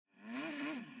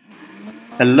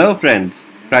Hello friends,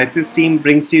 Kri Sys Team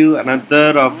brings you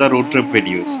another of the road trip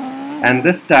videos, and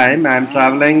this time I am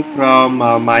traveling from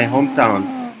my hometown,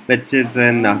 which is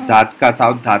in Dhadka,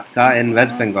 South Dhadka in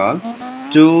West Bengal,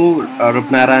 to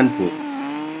Rupnarayanpur.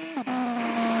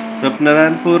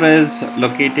 Rupnarayanpur is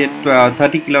located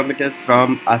 30 kilometers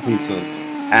from Asansol,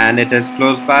 and it is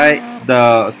close by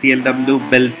the CLW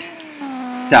built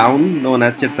town known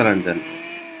as Chittaranjan.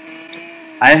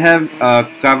 I have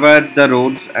covered the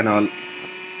roads and all.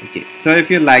 Okay, so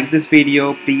if you like this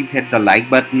video, please hit the like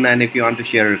button, and if you want to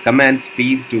share your comments,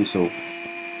 please do so.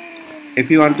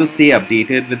 If you want to stay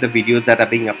updated with the videos that are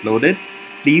being uploaded,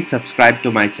 please subscribe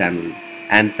to my channel.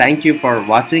 And thank you for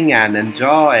watching and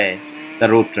enjoy the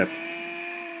road trip.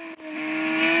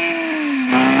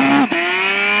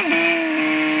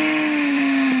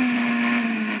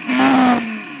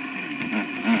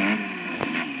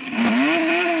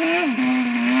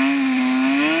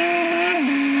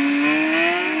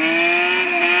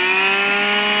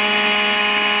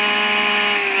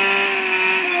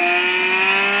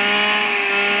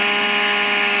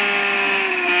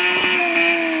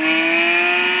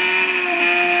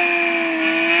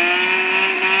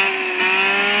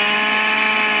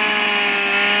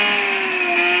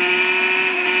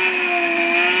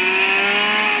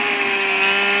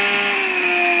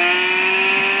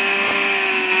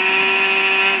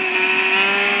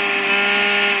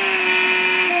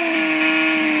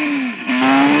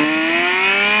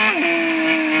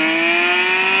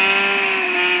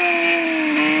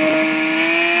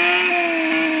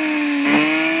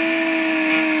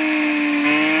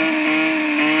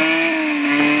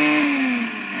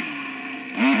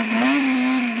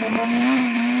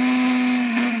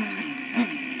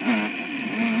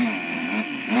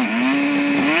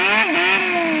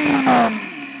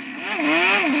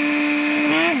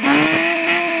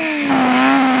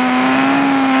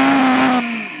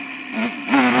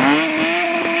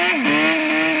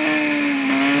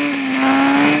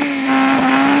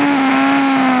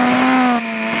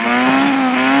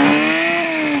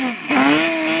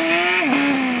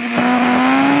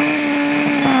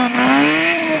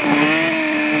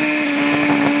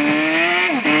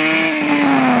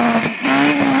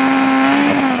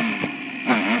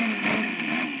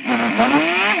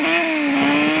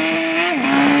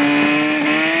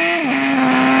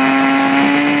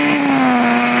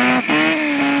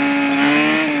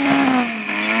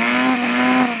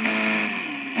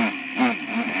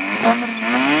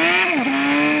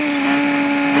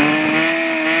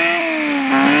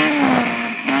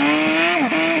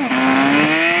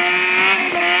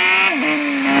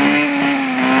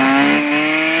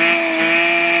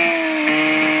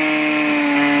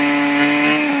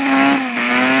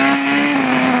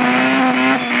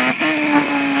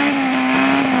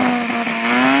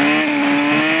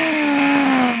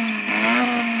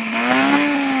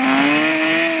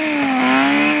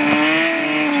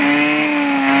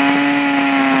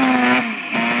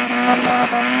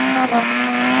 Bye.